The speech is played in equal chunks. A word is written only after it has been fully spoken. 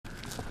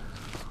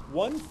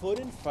one foot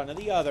in front of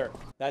the other.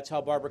 That's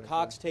how Barbara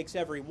Cox takes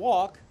every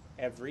walk,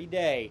 every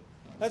day.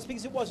 That's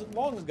because it wasn't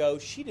long ago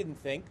she didn't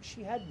think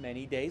she had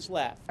many days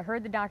left. I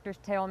heard the doctors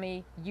tell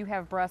me, you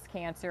have breast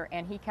cancer,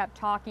 and he kept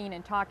talking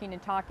and talking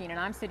and talking, and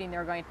I'm sitting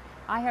there going,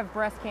 I have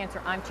breast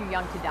cancer, I'm too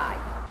young to die.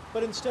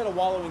 But instead of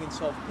wallowing in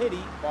self-pity,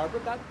 Barbara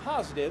got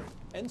positive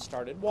and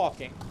started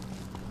walking.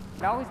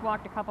 I always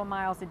walked a couple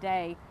miles a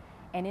day,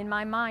 and in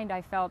my mind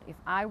I felt if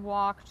I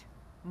walked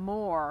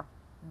more,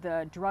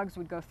 the drugs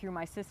would go through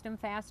my system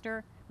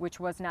faster, which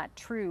was not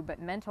true, but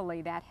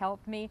mentally that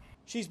helped me.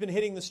 She's been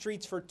hitting the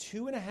streets for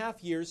 2.5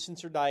 years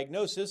since her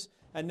diagnosis,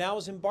 and now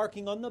is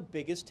embarking on the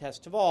biggest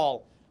test of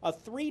all, a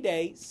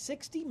 3-day,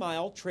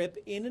 60-mile trip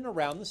in and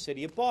around the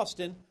city of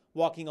Boston,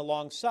 walking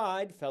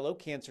alongside fellow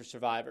cancer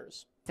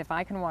survivors. If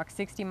I can walk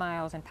 60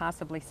 miles and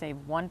possibly save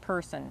one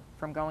person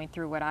from going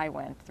through what I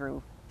went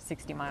through,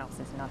 60 miles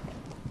is nothing.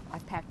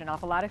 I've packed an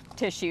awful lot of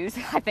tissues.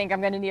 I think I'm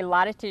going to need a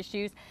lot of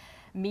tissues.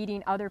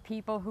 Meeting other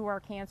people who are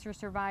cancer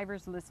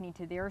survivors, listening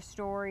to their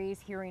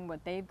stories, hearing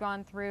what they've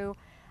gone through.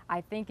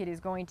 I think it is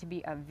going to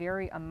be a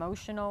very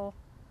emotional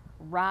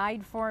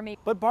ride for me.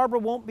 But Barbara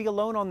won't be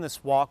alone on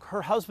this walk.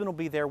 Her husband will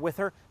be there with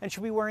her, and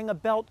she'll be wearing a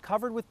belt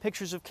covered with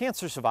pictures of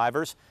cancer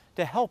survivors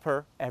to help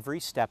her every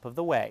step of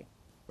the way.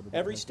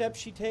 Every step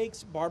she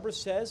takes, Barbara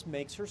says,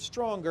 makes her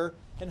stronger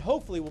and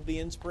hopefully will be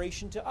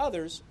inspiration to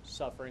others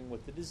suffering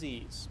with the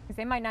disease.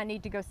 They might not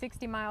need to go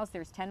 60 miles.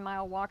 There's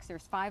 10-mile walks,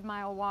 there's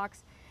 5-mile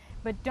walks.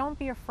 But don't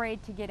be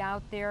afraid to get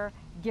out there.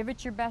 Give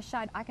it your best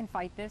shot. I can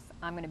fight this.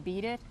 I'm going to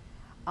beat it.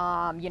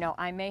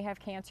 I may have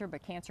cancer,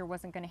 but cancer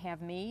wasn't going to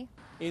have me.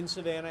 In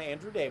Savannah,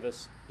 Andrew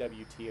Davis,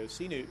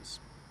 WTOC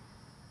News.